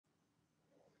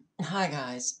Hi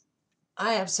guys,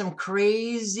 I have some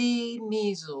crazy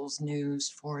measles news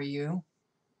for you.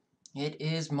 It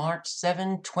is March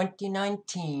 7,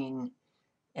 2019,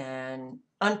 and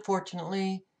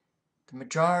unfortunately, the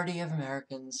majority of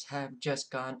Americans have just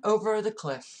gone over the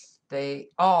cliff. They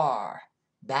are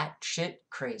batshit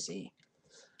crazy.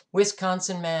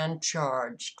 Wisconsin man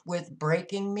charged with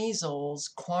breaking measles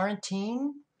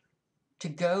quarantine to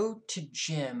go to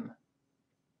gym.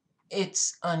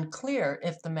 It's unclear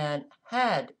if the man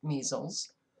had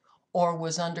measles or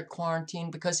was under quarantine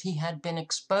because he had been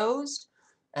exposed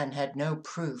and had no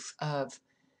proof of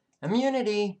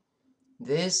immunity.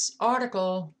 This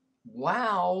article,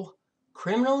 wow,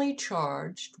 criminally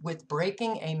charged with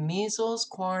breaking a measles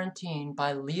quarantine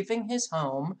by leaving his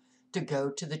home to go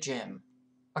to the gym,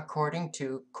 according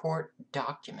to court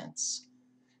documents.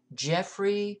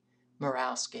 Jeffrey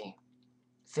Murawski,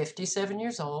 57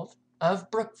 years old,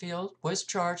 of Brookfield, was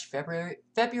charged February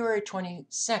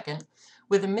 22nd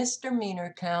with a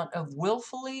misdemeanor count of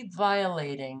willfully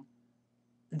violating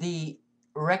the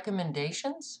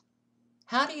recommendations.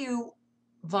 How do you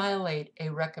violate a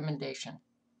recommendation?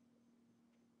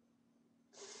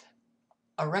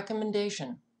 A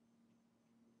recommendation.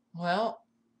 Well,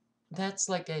 that's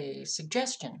like a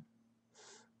suggestion.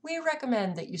 We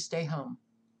recommend that you stay home.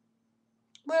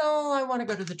 Well, I want to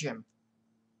go to the gym.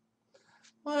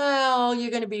 Well, you're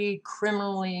going to be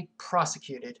criminally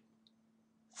prosecuted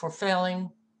for failing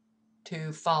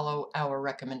to follow our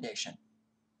recommendation.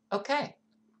 Okay.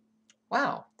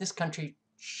 Wow, this country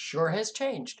sure has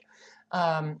changed.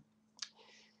 Um,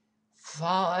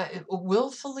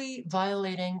 willfully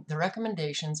violating the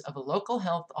recommendations of a local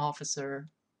health officer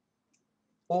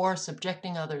or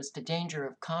subjecting others to danger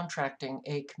of contracting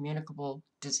a communicable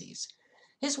disease.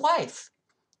 His wife,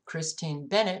 Christine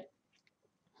Bennett,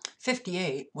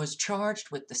 58, was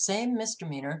charged with the same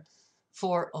misdemeanor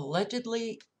for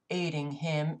allegedly aiding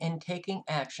him in taking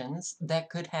actions that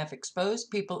could have exposed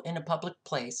people in a public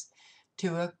place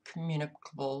to a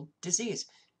communicable disease.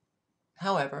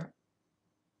 However,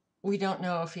 we don't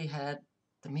know if he had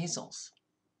the measles,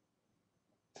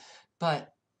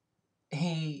 but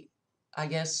he, I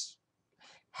guess,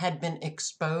 had been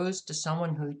exposed to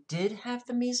someone who did have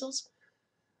the measles.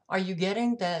 Are you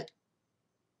getting that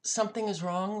something is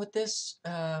wrong with this?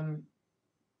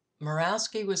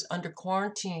 Murawski was under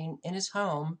quarantine in his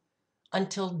home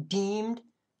until deemed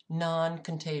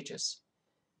non-contagious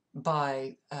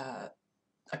by a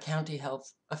county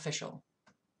health official,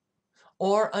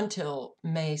 or until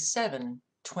May 7,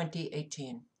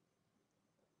 2018.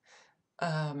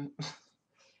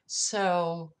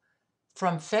 So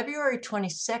from February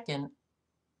 22nd,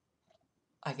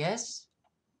 I guess,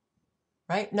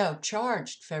 right? No,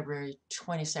 charged February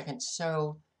 22nd.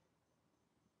 So,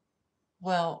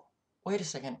 well, wait a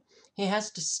second. He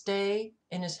has to stay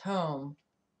in his home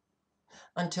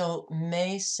until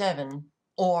May 7,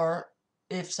 or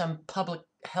if some public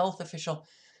health official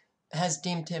has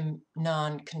deemed him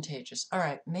non-contagious. All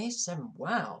right, May 7.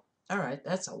 Wow. All right,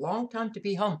 that's a long time to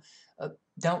be home.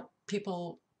 Don't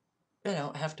people,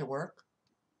 have to work?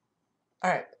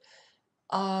 All right.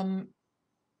 Um,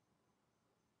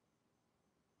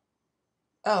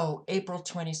 April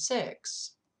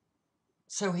 26.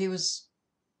 So he was,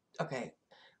 okay.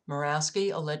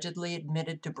 Murawski allegedly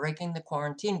admitted to breaking the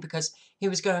quarantine because he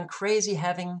was going crazy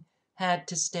having had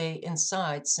to stay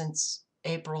inside since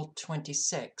April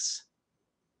 26.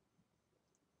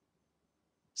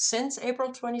 Since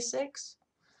April 26?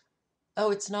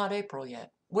 Oh, it's not April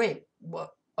yet. Wait,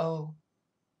 what? Oh,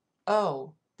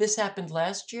 this happened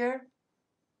last year?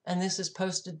 And this is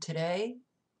posted today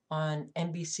on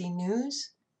NBC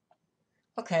News?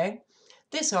 Okay.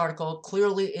 This article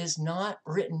clearly is not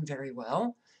written very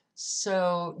well.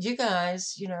 So you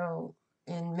guys,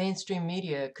 in mainstream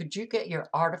media, could you get your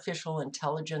artificial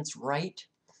intelligence right?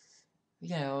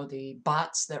 The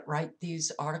bots that write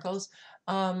these articles.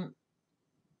 All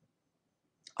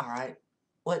right,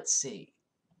 let's see.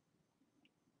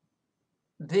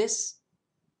 This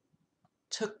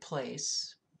took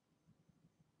place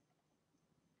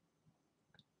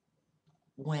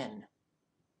when?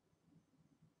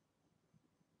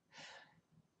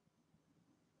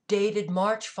 Dated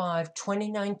March 5,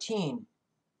 2019.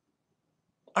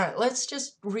 All right, let's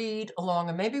just read along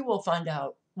and maybe we'll find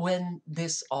out when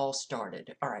this all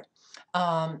started. All right.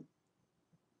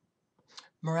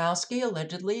 Murawski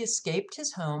allegedly escaped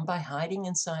his home by hiding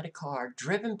inside a car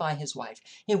driven by his wife.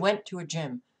 He went to a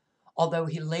gym, although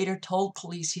he later told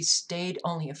police he stayed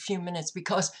only a few minutes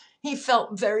because he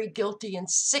felt very guilty and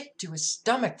sick to his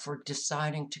stomach for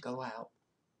deciding to go out.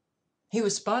 He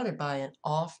was spotted by an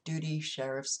off-duty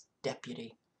sheriff's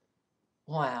deputy.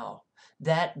 Wow.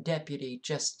 That deputy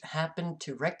just happened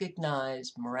to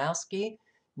recognize Morawski,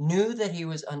 knew that he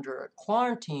was under a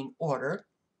quarantine order,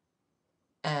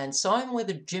 and saw him with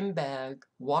a gym bag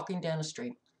walking down the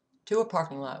street to a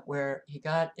parking lot where he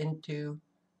got into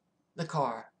the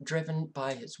car, driven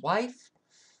by his wife.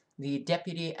 The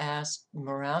deputy asked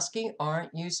Morawski,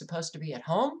 "Aren't you supposed to be at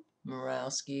home?"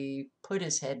 Morawski put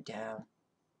his head down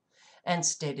and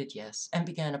stated yes, and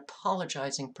began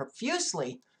apologizing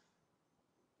profusely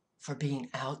for being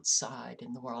outside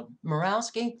in the world.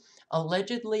 Morawski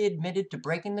allegedly admitted to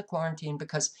breaking the quarantine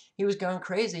because he was going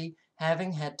crazy,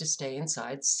 having had to stay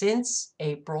inside since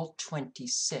April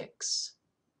 26.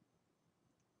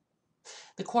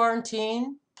 The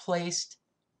quarantine placed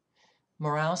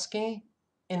Morawski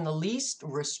in the least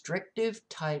restrictive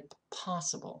type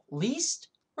possible. Least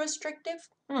restrictive?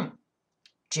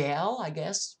 Jail, I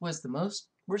guess, was the most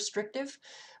restrictive.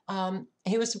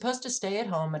 He was supposed to stay at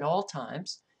home at all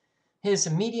times. His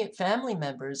immediate family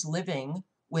members living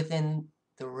within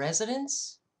the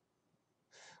residence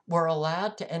were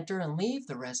allowed to enter and leave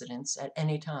the residence at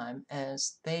any time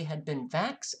as they had been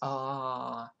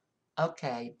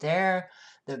okay,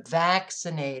 the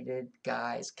vaccinated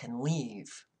guys can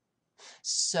leave.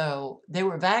 So they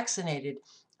were vaccinated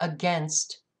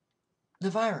against the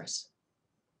virus.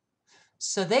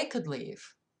 So they could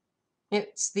leave.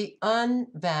 It's the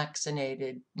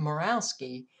unvaccinated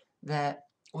Morawski that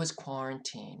was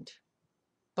quarantined.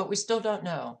 But we still don't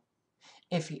know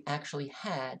if he actually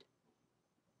had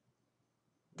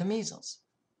the measles.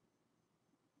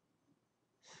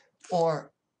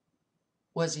 Or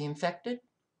was he infected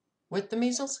with the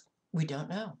measles? We don't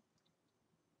know.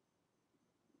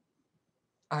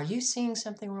 Are you seeing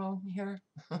something wrong here?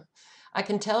 I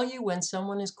can tell you when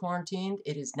someone is quarantined,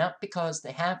 it is not because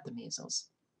they have the measles.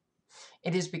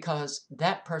 It is because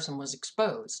that person was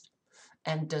exposed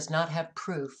and does not have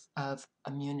proof of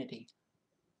immunity.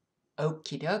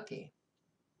 Okie dokie.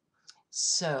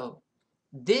 So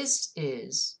this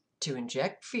is to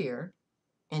inject fear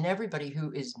in everybody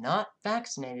who is not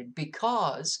vaccinated,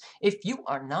 because if you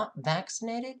are not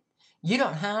vaccinated, you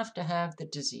don't have to have the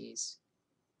disease.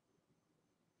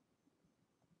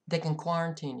 They can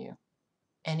quarantine you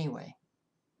anyway.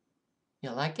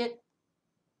 You like it?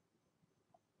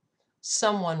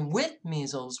 Someone with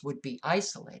measles would be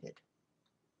isolated.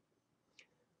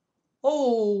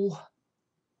 Oh,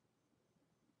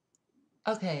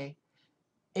 okay.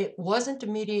 It wasn't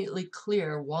immediately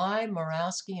clear why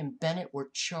Morawski and Bennett were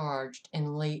charged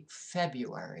in late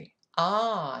February.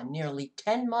 Nearly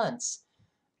 10 months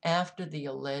after the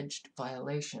alleged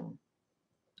violation.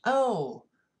 Oh,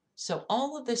 so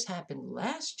all of this happened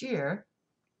last year.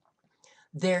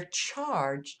 They're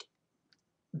charged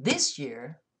this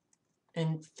year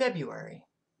in February.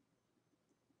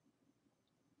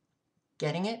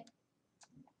 Getting it?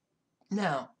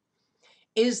 Now,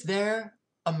 is there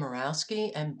a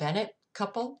Morawski and Bennett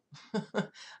couple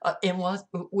in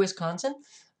Wisconsin?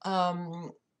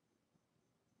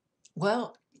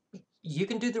 Well, you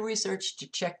can do the research to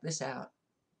check this out.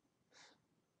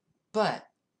 But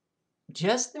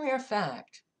just the mere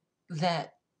fact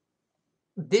that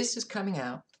this is coming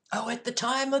out, at the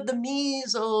time of the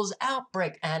measles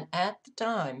outbreak, and at the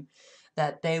time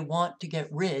that they want to get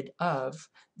rid of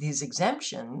these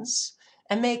exemptions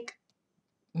and make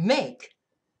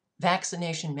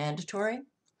vaccination mandatory,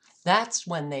 that's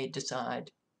when they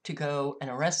decide to go and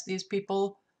arrest these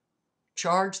people,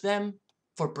 charge them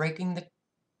for breaking the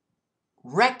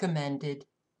recommended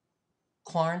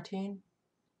quarantine.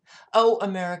 Oh,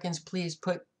 Americans, please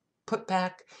put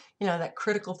back, that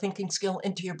critical thinking skill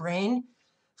into your brain.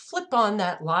 Flip on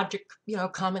that logic,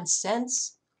 common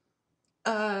sense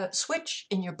switch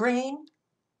in your brain.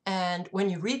 And when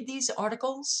you read these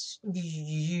articles,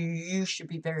 you should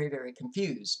be very, very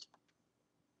confused.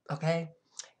 Okay?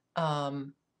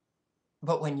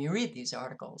 But when you read these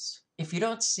articles, if you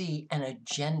don't see an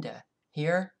agenda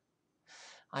here,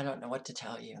 I don't know what to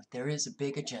tell you. There is a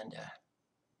big agenda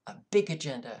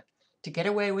to get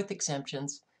away with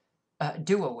exemptions,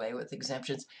 do away with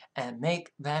exemptions, and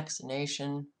make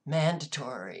vaccination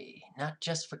mandatory, not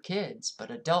just for kids,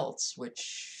 but adults,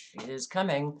 which is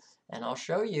coming, and I'll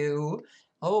show you,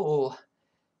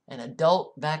 an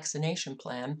adult vaccination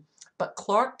plan. But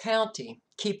Clark County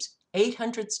keeps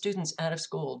 800 students out of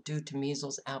school due to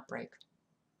measles outbreak.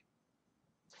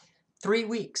 3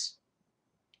 weeks.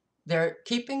 They're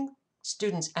keeping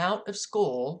students out of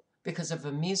school because of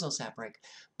a measles outbreak,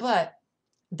 but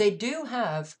they do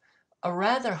have a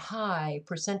rather high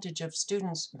percentage of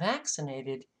students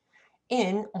vaccinated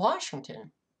in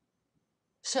Washington.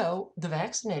 So the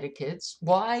vaccinated kids,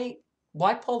 why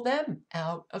Why pull them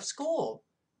out of school?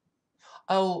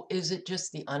 Oh, is it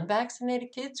just the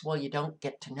unvaccinated kids? Well, you don't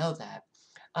get to know that.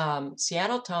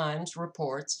 Seattle Times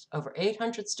reports over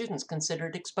 800 students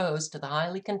considered exposed to the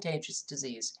highly contagious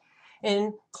disease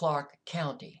in Clark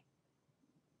County.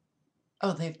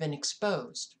 Oh, they've been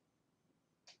exposed.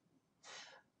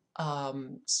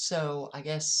 So I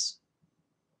guess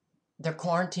they're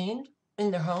quarantined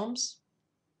in their homes.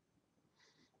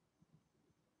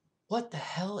 What the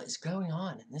hell is going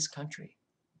on in this country?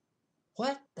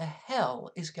 What the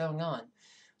hell is going on?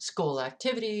 School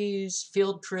activities,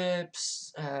 field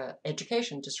trips,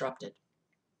 education disrupted.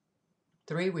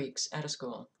 3 weeks out of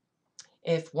school.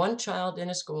 If one child in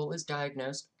a school is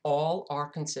diagnosed, all are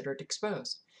considered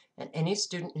exposed, and any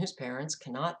student whose parents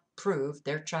cannot prove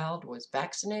their child was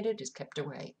vaccinated is kept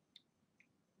away.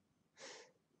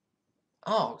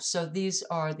 Oh, so these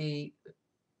are the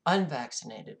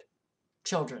unvaccinated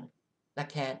children that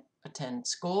can't attend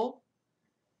school?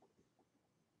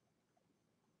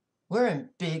 We're in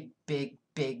big, big,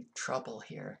 big trouble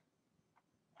here.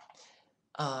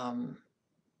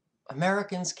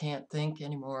 Americans can't think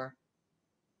anymore,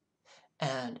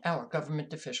 and our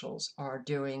government officials are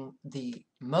doing the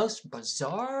most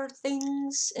bizarre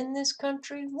things in this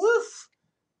country. Woof!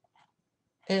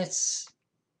 It's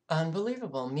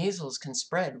unbelievable. Measles can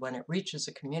spread when it reaches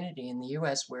a community in the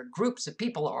U.S. where groups of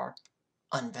people are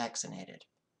unvaccinated.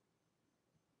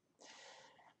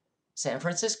 San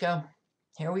Francisco.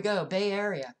 Here we go. Bay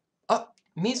Area. Oh,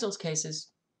 measles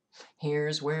cases.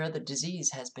 Here's where the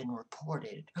disease has been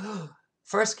reported.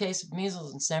 First case of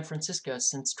measles in San Francisco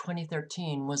since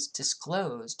 2013 was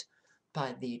disclosed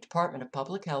by the Department of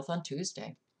Public Health on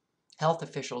Tuesday. Health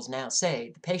officials now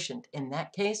say the patient in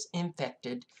that case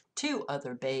infected 2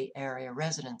 other Bay Area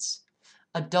residents.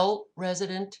 Adult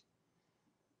resident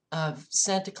of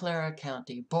Santa Clara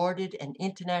County boarded an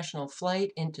international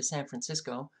flight into San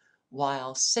Francisco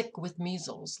while sick with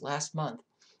measles last month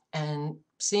and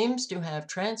seems to have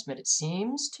transmitted.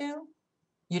 Seems to?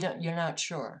 You're not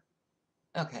sure.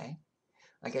 Okay.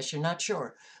 I guess you're not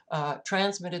sure.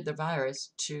 Transmitted the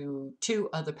virus to 2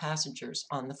 other passengers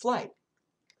on the flight.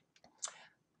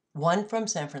 One from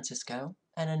San Francisco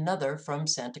and another from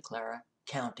Santa Clara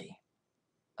County.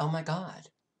 Oh my God.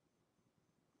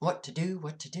 What to do,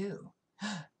 what to do?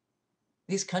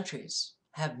 These countries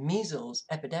have measles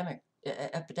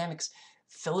epidemics.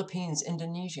 Philippines,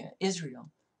 Indonesia, Israel,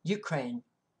 Ukraine,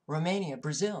 Romania,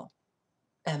 Brazil,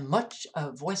 and much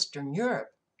of Western Europe.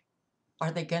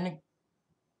 Are they going to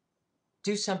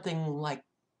do something like,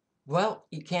 well,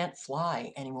 you can't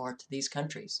fly anymore to these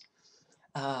countries?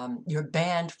 You're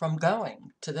banned from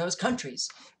going to those countries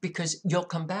because you'll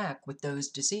come back with those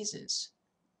diseases.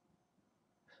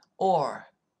 Or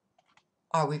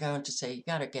are we going to say you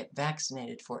got to get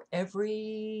vaccinated for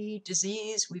every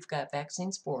disease we've got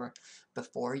vaccines for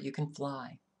before you can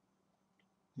fly?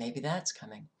 Maybe that's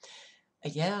coming.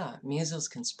 Yeah, measles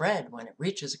can spread when it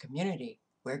reaches a community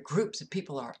where groups of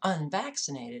people are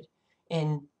unvaccinated.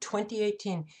 In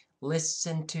 2018,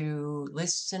 listen to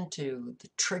the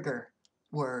trigger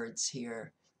words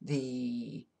here,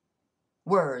 the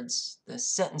words, the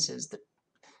sentences,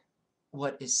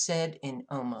 what is said in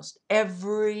almost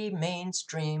every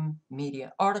mainstream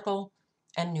media article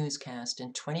and newscast.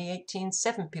 In 2018,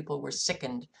 7 people were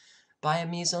sickened by a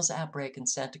measles outbreak in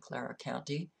Santa Clara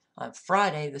County. On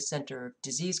Friday, the Center of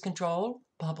Disease Control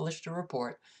published a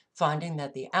report finding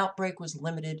that the outbreak was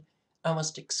limited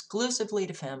almost exclusively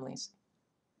to families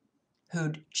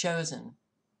who'd chosen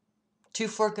to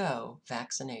forego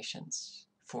vaccinations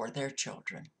for their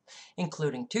children,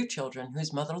 including 2 children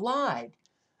whose mother lied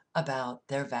about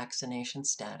their vaccination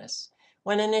status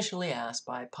when initially asked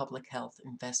by public health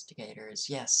investigators.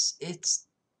 Yes, it's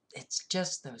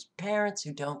just those parents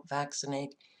who don't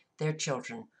vaccinate their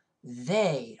children.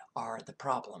 They are the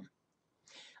problem.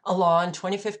 A law in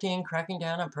 2015 cracking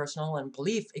down on personal and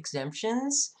belief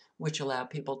exemptions, which allowed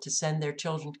people to send their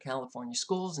children to California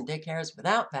schools and daycares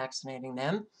without vaccinating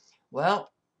them,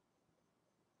 well,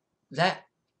 that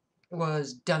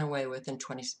was done away with in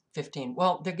 2015.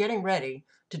 Well, they're getting ready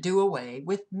to do away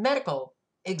with medical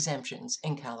exemptions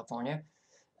in California.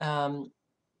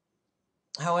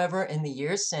 However, in the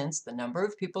years since, the number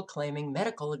of people claiming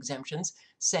medical exemptions,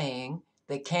 saying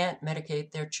they can't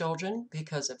medicate their children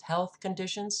because of health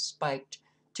conditions, spiked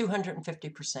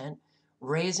 250%,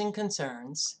 raising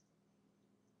concerns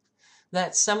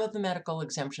that some of the medical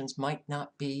exemptions might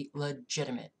not be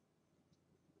legitimate.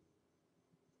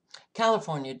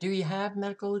 California, do you have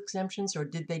medical exemptions, or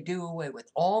did they do away with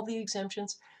all the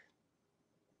exemptions?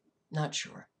 Not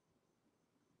sure.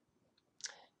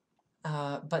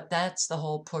 But that's the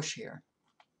whole push here.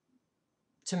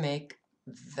 to make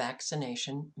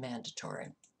vaccination mandatory.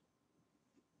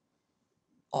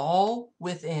 All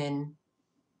within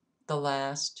the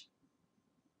last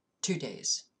 2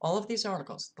 days. All of these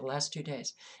articles, the last 2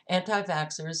 days.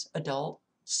 Anti-vaxxer's adult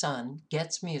son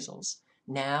gets measles.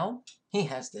 Now he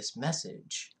has this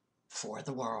message for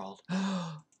the world.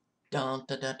 Dun,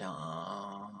 dun, dun,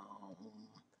 dun.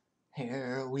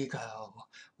 Here we go.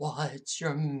 What's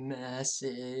your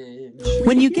message?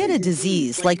 When you get a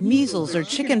disease like measles or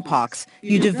chickenpox,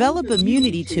 you develop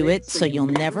immunity to it so you'll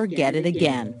never get it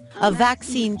again. A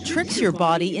vaccine tricks your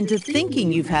body into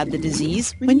thinking you've had the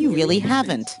disease when you really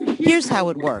haven't. Here's how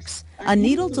it works. A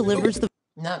needle delivers the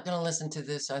Not going to listen to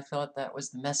this. I thought that was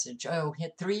the message. Oh,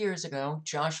 3 years ago,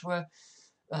 Joshua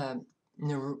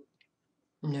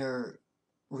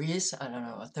Reese, I don't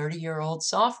know, a 30-year-old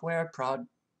software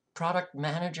product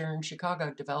manager in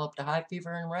Chicago, developed a high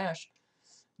fever and rash.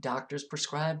 Doctors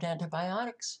prescribed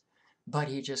antibiotics, but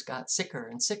he just got sicker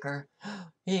and sicker.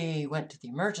 He went to the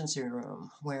emergency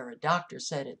room where a doctor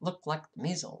said it looked like the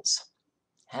measles.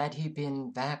 Had he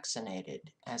been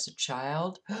vaccinated as a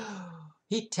child?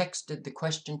 He texted the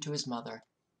question to his mother.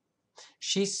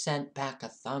 She sent back a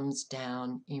thumbs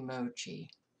down emoji.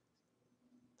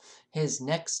 His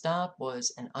next stop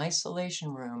was an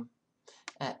isolation room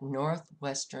at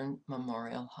Northwestern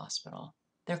Memorial Hospital.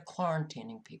 They're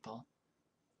quarantining people.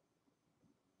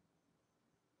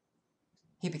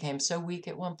 He became so weak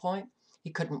at one point,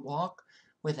 he couldn't walk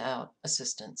without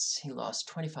assistance. He lost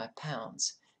 25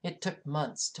 pounds. It took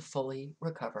months to fully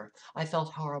recover. I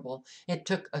felt horrible. It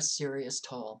took a serious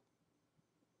toll.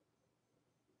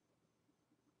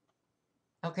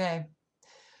 Okay.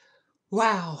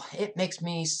 Wow, it makes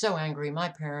me so angry. My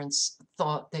parents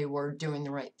thought they were doing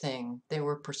the right thing. They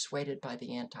were persuaded by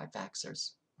the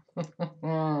anti-vaxxers.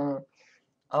 Oh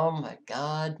my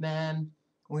God, man.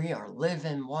 We are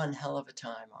living one hell of a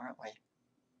time, aren't we?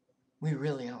 We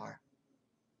really are.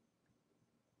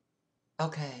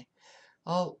 Okay.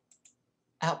 Oh,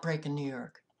 outbreak in New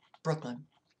York, Brooklyn.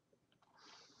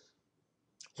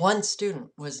 One student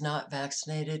was not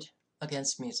vaccinated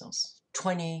against measles.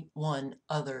 21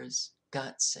 others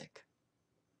got sick.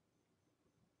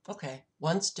 Okay,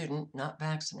 one student not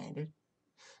vaccinated.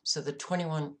 So the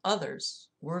 21 others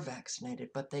were vaccinated,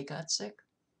 but they got sick.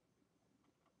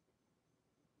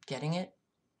 Getting it?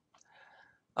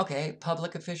 Okay,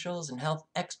 public officials and health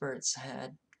experts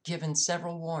had given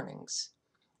several warnings.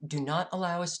 Do not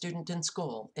allow a student in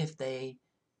school if they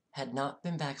had not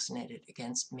been vaccinated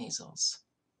against measles.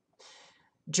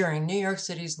 During New York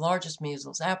City's largest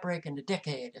measles outbreak in a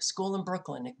decade, a school in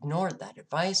Brooklyn ignored that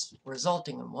advice,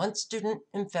 resulting in one student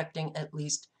infecting at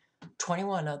least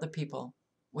 21 other people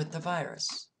with the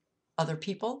virus. Other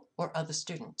people or other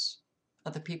students?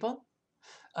 Other people?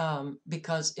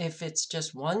 Because if it's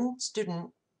just one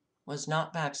student was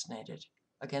not vaccinated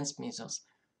against measles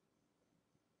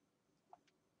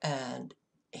and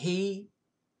he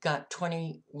got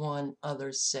 21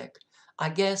 others sick, I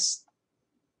guess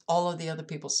all of the other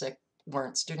people sick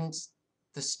weren't students.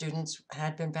 The students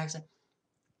had been vaccinated.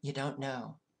 You don't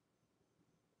know.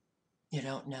 You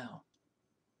don't know.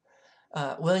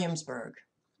 Williamsburg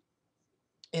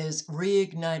is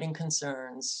reigniting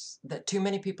concerns that too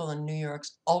many people in New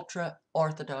York's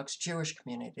ultra-Orthodox Jewish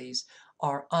communities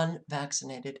are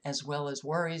unvaccinated, as well as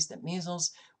worries that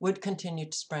measles would continue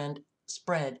to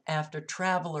spread after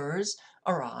travelers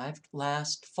arrived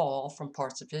last fall from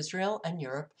parts of Israel and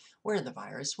Europe where the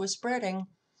virus was spreading.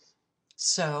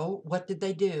 So what did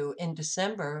they do? In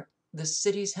December, the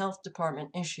city's health department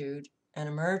issued an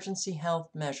emergency health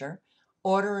measure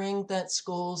ordering that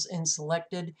schools in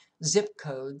selected zip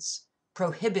codes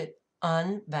prohibit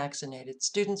unvaccinated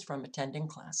students from attending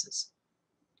classes.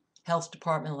 Health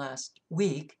department last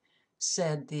week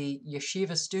said the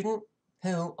yeshiva student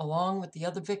who, along with the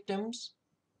other victims,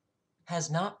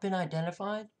 has not been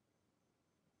identified.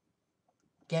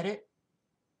 Get it?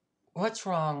 What's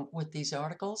wrong with these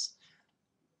articles?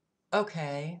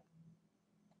 Okay.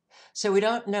 So we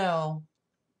don't know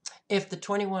if the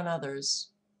 21 others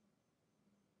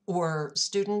were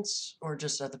students or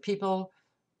just other people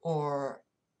or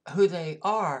who they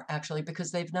are actually,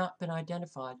 because they've not been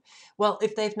identified. Well,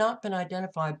 if they've not been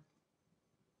identified,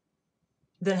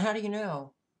 then how do you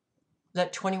know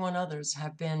that 21 others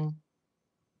have been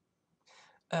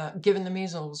given the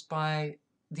measles by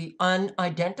the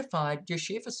unidentified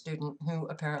yeshiva student who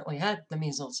apparently had the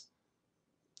measles?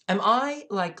 Am I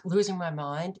like losing my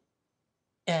mind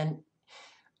and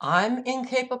I'm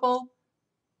incapable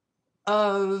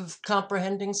of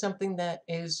comprehending something that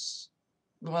is,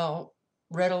 well,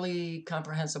 readily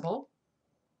comprehensible?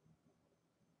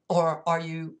 Or are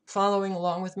you following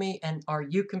along with me, and are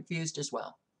you confused as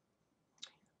well?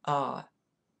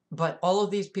 But all of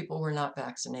these people were not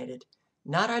vaccinated,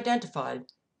 not identified,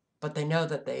 but they know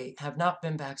that they have not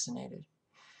been vaccinated.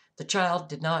 The child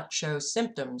did not show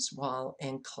symptoms while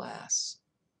in class.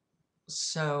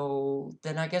 So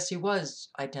then I guess he was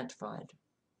identified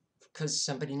because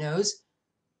somebody knows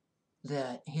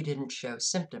that he didn't show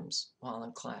symptoms while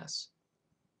in class.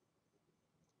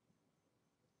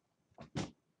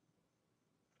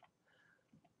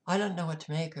 I don't know what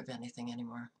to make of anything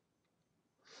anymore.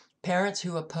 Parents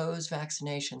who oppose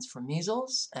vaccinations for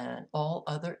measles and all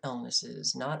other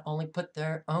illnesses not only put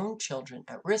their own children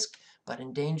at risk, but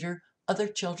endanger other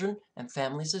children and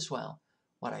families as well.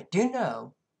 What I do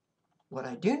know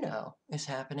is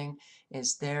happening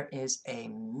is there is a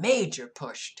major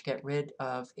push to get rid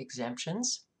of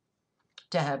exemptions,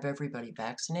 to have everybody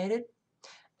vaccinated,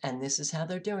 and this is how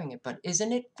they're doing it. But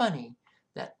isn't it funny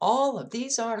that all of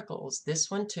these articles, this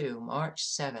one too, March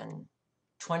 7,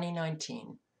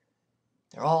 2019,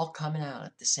 they're all coming out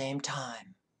at the same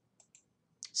time.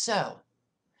 So,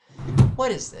 what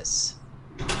is this?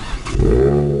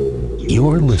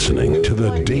 You're listening to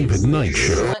The David Knight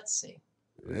Show. Let's see.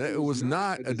 It was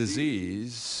not a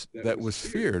disease that was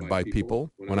feared by people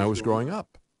when I was growing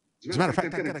up. As a matter of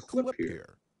fact, I've got a clip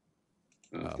here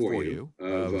for you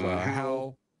of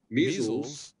how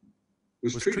measles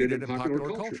was treated in popular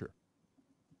culture.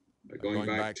 Going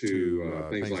back to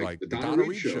things like the Donna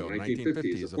Reed Show in the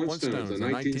 1950s, the Flintstones in the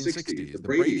 1960s, the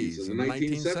Bradys in the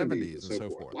 1970s, and so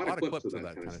forth. A lot of clips of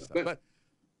that kind of stuff. But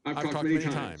I've talked many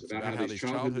times about how these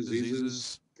childhood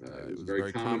diseases, it was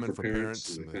very common for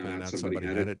parents, and they found out somebody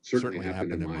had it. Certainly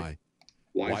happened in my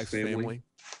wife's family.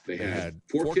 They had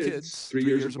 4 kids, 3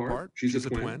 years apart. She's a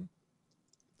twin.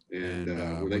 And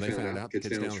when they found out the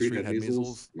kids down the street had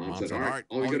measles, Mom said, all right,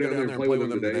 I'll go down there and play with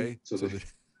them today. So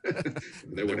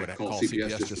they would have called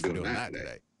CPS just for doing that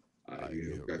today.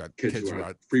 You've got kids who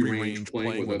are free range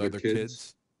playing with other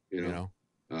kids,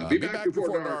 be back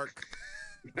before dark.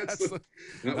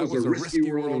 That was a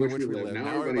risky world in which we live.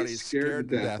 Now everybody's scared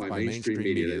to death by mainstream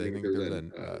media. They think there's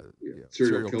a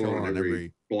serial killer on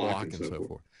every block and so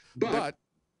forth. But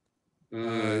they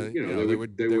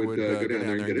would go down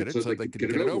there and get it so they could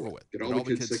get it over with. Get all the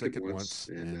kids sick at once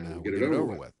and get it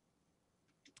over with.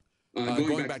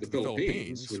 Going back to the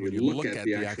Philippines, when you look at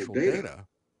the actual data,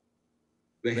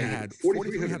 they had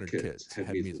 4,300 kids had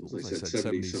measles. They said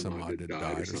 70 some odd had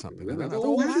died or something. And I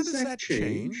thought, well, how does that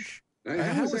change?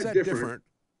 How is that different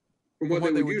from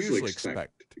what they would usually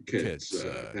expect kids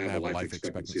to have a life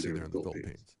expectancy there in the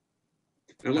Philippines?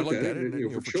 And I looked at it,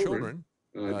 and for children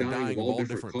dying of all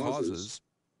different causes,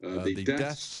 the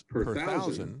deaths per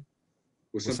thousand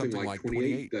was something like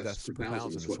 28 deaths per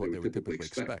thousand is what they would typically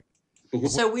expect.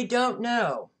 So we don't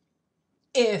know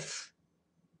if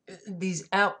these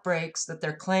outbreaks that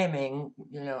they're claiming,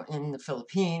 in the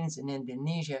Philippines and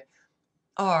Indonesia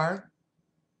are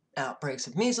outbreaks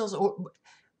of measles, or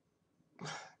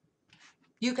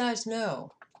you guys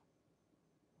know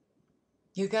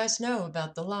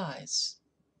about the lies.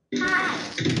 Hi.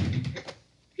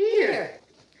 Peter.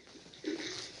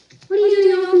 What are you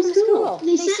doing home from school?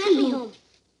 They sent me home.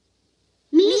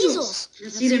 Measles.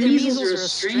 See, the measles are a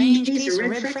strange piece of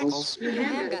red freckles. You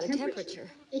have got a temperature.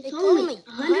 They told me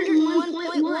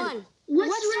 101.1.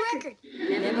 What's the record?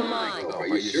 Never mind. Are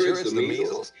you sure it's the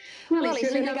measles? Well, he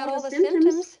certainly got all the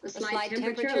symptoms. A slight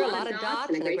temperature, a lot of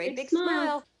dots, and a great big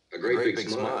smile. A great big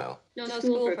smile. No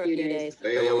school for a few days.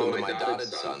 Say hello to my dotted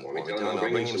son for me. Tell him I'll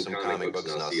bring him some comic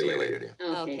books and I'll see you later, dear.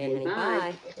 Okay, honey,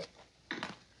 bye.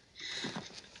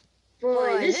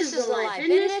 Boy, this is a life,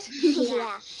 isn't it?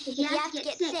 Yeah. If you have to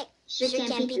get sick, sure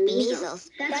can't beat the measles.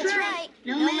 That's right.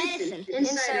 No medicine.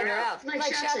 Inside or out.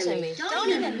 Like shots, I mean. Don't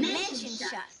even mention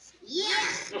shots.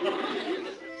 Yes!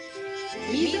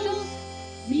 Measles?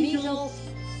 Measles?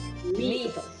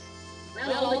 Measles.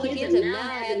 Well, all the kids have now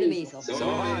had the measles. So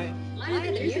am I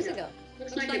had them years ago.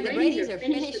 Looks like the Bradys are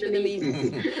finished with the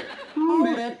measles.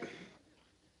 Hold it.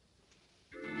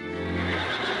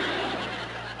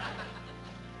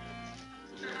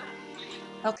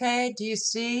 Okay, do you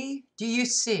see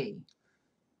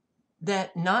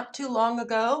that not too long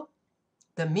ago,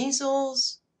 the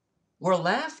measles were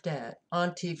laughed at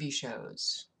on TV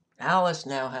shows? Alice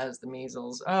now has the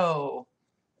measles. Oh.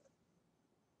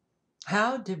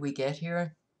 How did we get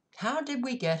here?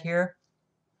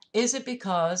 Is it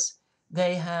because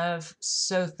they have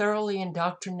so thoroughly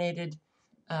indoctrinated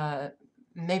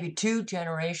maybe 2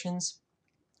 generations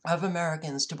of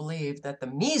Americans to believe that the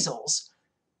measles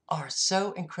are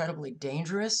so incredibly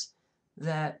dangerous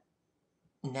that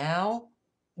now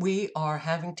we are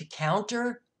having to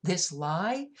counter this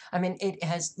lie. I mean, it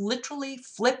has literally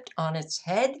flipped on its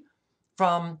head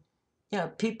from,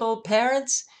 people,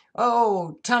 parents,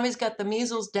 oh, Tommy's got the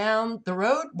measles down the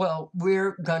road. Well,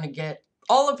 we're going to get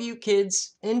all of you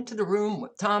kids into the room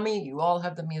with Tommy. You all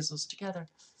have the measles together.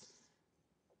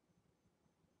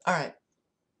 All right.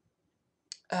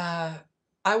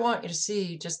 I want you to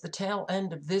see just the tail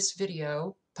end of this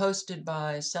video posted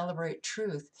by Celebrate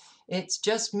Truth. It's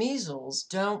just measles,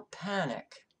 don't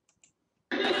panic.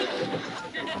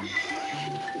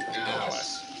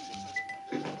 Alice.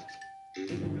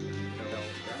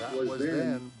 That was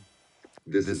then.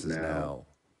 This is now.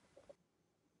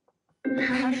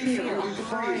 How do you feel? I'm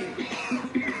fine.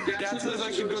 Dad says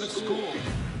I should go to school.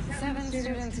 7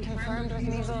 students confirmed with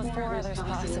measles, 4 others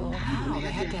possible. How?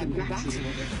 They had to have been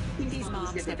vaccinated. These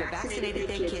moms never vaccinated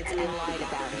their kids and lied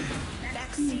about it.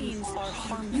 Vaccines are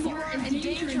harmful. You are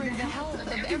endangering the health of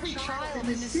every child in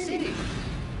the city.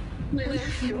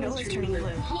 Liv, your nose is turning blue.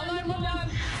 Hold on.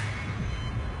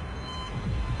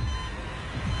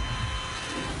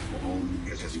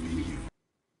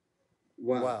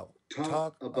 Wow.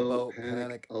 Talk about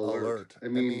panic alert. I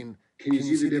mean, can you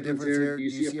see the difference here? Do you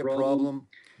see a problem?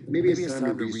 Maybe it's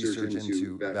time to research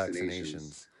into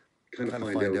vaccinations. Kind of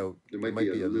find out there might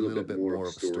be a little bit more of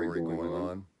a story going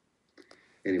on.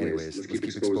 Anyways, let's keep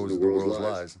exposed to the world's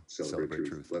lies. Celebrate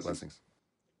truth. Blessings.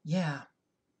 Yeah.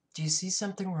 Do you see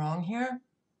something wrong here?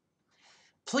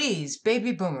 Please,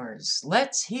 baby boomers,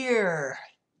 let's hear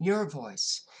your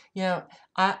voice.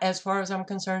 As far as I'm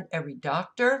concerned, every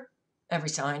doctor, every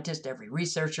scientist, every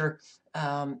researcher,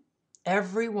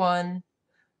 everyone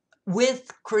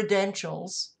with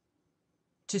credentials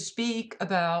to speak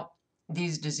about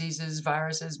these diseases,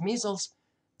 viruses, measles,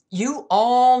 you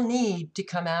all need to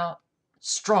come out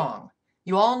strong.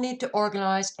 You all need to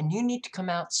organize, and you need to come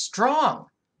out strong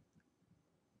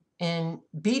in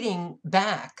beating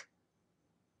back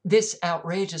this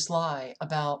outrageous lie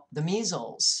about the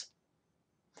measles.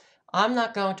 I'm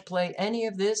not going to play any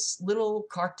of this little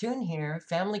cartoon here,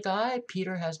 Family Guy,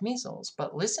 Peter has measles,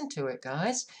 but listen to it,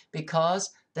 guys, because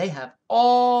they have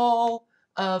all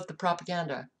of the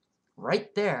propaganda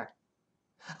right there.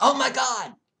 Oh my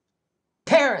God!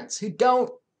 Parents who don't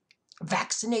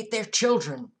vaccinate their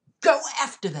children, go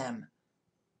after them.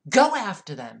 Go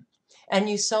after them. And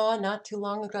you saw not too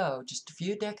long ago, just a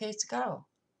few decades ago,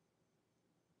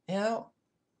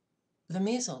 the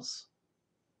measles.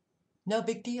 No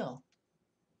big deal.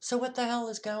 So what the hell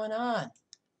is going on?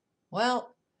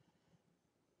 Well,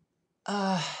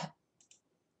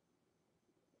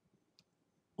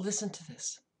 listen to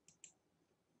this.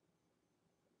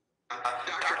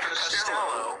 Dr.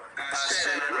 Costello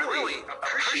said, I really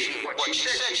appreciate what she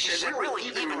said. She said, really,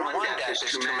 even one death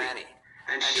is too many.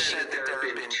 And she said that there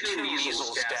have been 2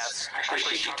 measles deaths.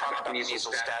 Actually, she talked about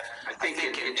measles death. I think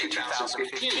in 2015,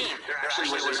 there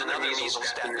actually was another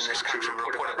measles death in this country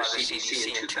reported by the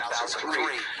CDC in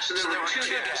 2003. So there were 2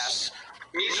 deaths,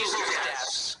 measles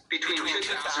deaths, between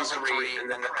 2003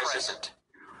 and the present.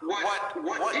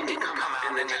 What didn't come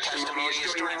out in the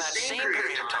testimonies during that same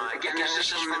period of time, again,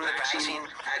 this is from the Vaccine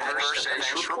Adverse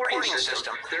Events Reporting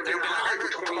System, there have been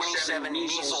 127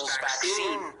 measles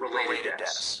vaccine-related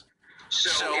deaths.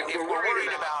 So if we're worried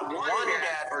about 1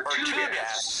 death or 2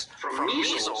 deaths from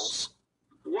measles,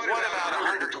 what about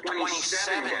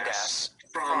 127 deaths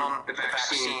from the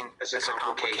vaccine as a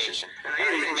complication? And I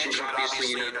didn't mention,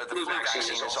 obviously, the flu vaccine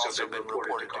has also been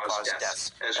reported to cause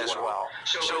deaths as well.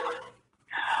 So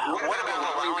what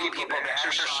about allowing people to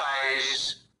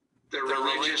exercise their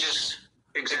religious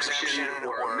exemption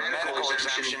or medical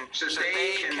exemption so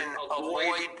they can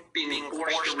avoid being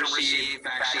forced to receive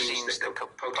vaccines that could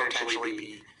potentially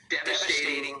be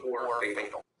devastating or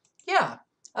fatal? Yeah,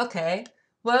 okay.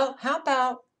 Well, how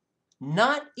about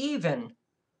not even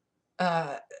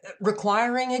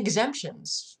requiring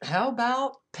exemptions? How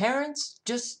about parents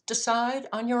just decide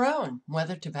on your own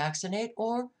whether to vaccinate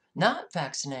or not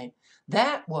vaccinate?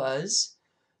 That was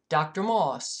Dr.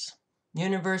 Moss,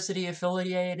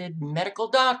 university-affiliated medical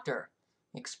doctor,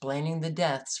 explaining the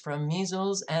deaths from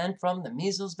measles and from the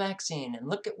measles vaccine. And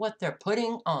look at what they're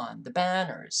putting on the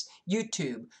banners.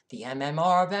 YouTube, the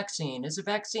MMR vaccine is a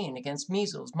vaccine against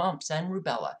measles, mumps, and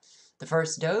rubella. The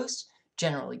first dose,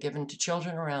 generally given to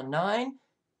children around 9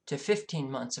 to 15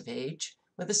 months of age,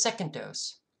 with a second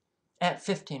dose at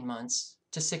 15 months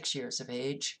to 6 years of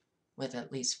age, with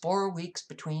at least 4 weeks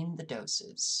between the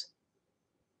doses.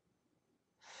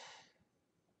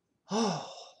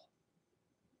 Oh.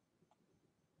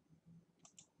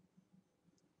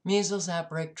 Measles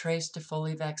outbreak traced to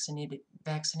fully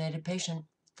vaccinated patient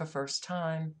for first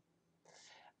time.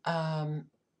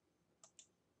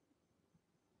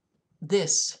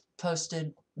 This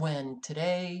posted when?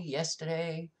 Today?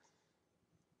 Yesterday?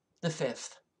 The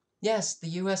 5th. Yes, the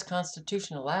U.S.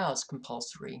 Constitution allows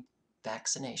compulsory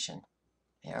vaccination.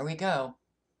 There we go.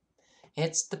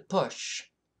 It's the push.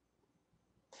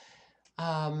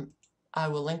 I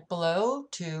will link below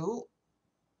to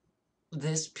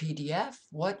this PDF.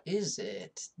 What is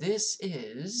it? This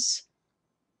is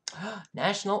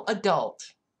National Adult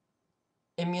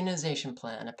Immunization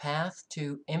Plan, a path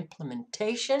to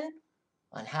implementation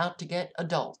on how to get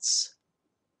adults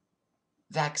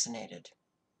vaccinated.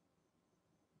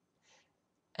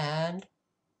 And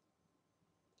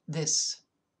this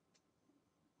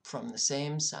from the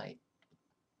same site.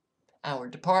 Our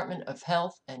Department of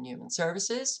Health and Human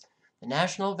Services, the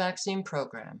National Vaccine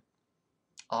Program,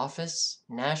 Office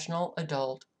National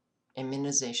Adult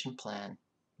Immunization Plan.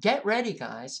 Get ready,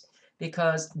 guys,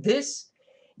 because this,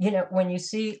 when you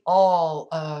see all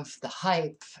of the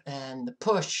hype and the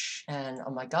push and,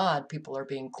 oh my God, people are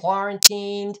being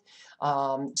quarantined,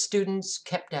 students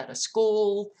kept out of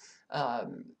school,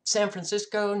 San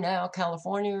Francisco, now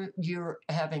California, you're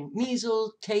having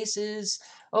measles cases.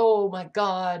 Oh my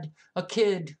God, a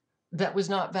kid that was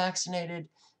not vaccinated,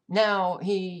 now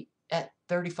he, at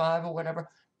 35 or whatever,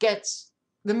 gets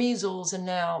the measles, and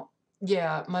now,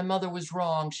 yeah, my mother was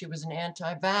wrong. She was an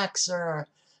anti-vaxxer.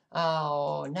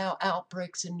 Oh, now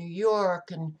outbreaks in New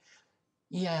York, and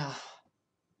yeah,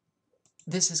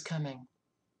 this is coming.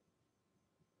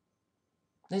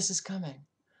 This is coming.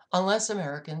 Unless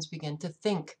Americans begin to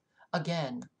think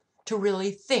again, to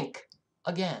really think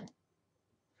again.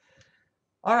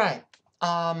 All right.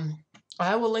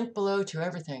 I will link below to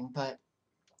everything, but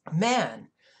man,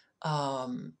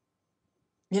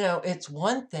 it's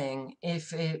one thing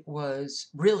if it was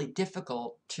really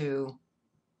difficult to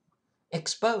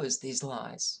expose these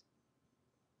lies.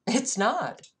 It's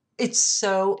not. It's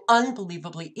so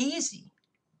unbelievably easy.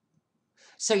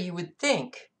 So you would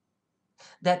think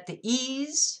that the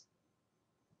ease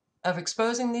of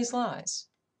exposing these lies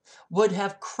would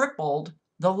have crippled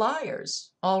the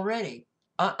liars already.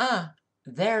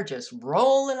 They're just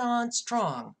rolling on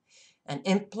strong and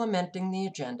implementing the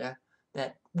agenda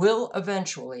that will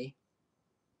eventually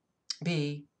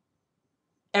be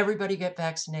everybody get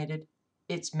vaccinated.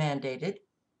 It's mandated.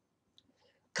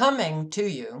 Coming to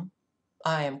you,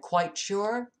 I am quite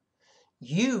sure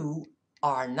you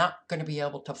are not going to be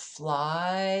able to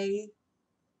fly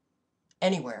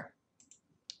anywhere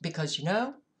because,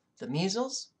 the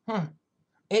measles,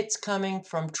 it's coming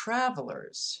from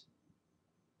travelers.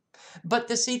 But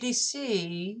the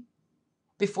CDC,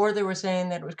 before they were saying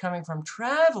that it was coming from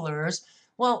travelers,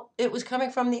 well, it was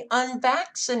coming from the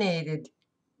unvaccinated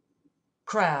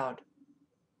crowd.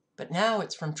 But now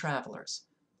it's from travelers.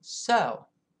 So,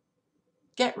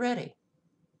 get ready.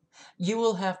 You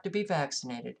will have to be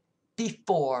vaccinated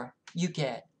before you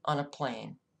get on a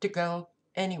plane to go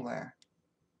anywhere.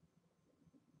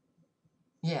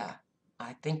 Yeah,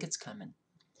 I think it's coming.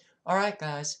 All right,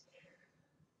 guys.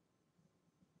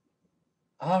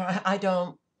 All right, I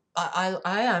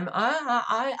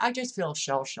just feel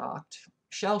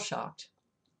shell-shocked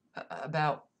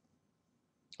about,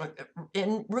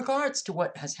 in regards to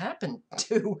what has happened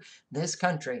to this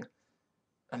country.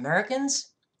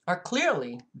 Americans are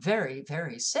clearly very,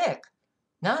 very sick.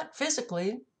 Not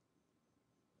physically,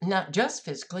 not just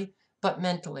physically, but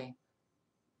mentally.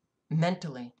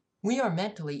 Mentally. We are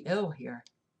mentally ill here.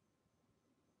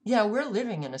 Yeah, we're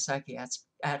living in a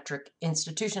psychiatric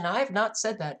institution. I have not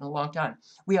said that in a long time.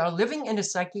 We are living in a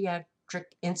psychiatric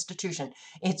institution.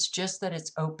 It's just that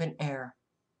it's open air.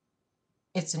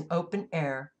 It's an open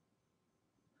air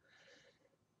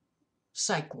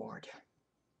psych ward.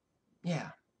 Yeah.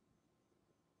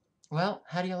 Well,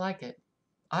 how do you like it?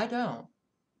 I don't.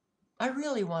 I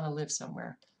really want to live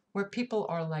somewhere where people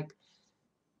are like,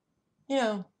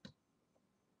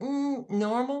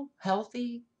 normal,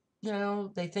 healthy,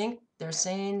 they think, they're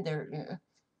sane,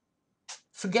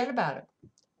 forget about it.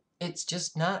 It's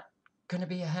just not going to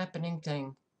be a happening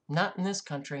thing. Not in this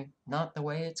country, not the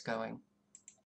way it's going.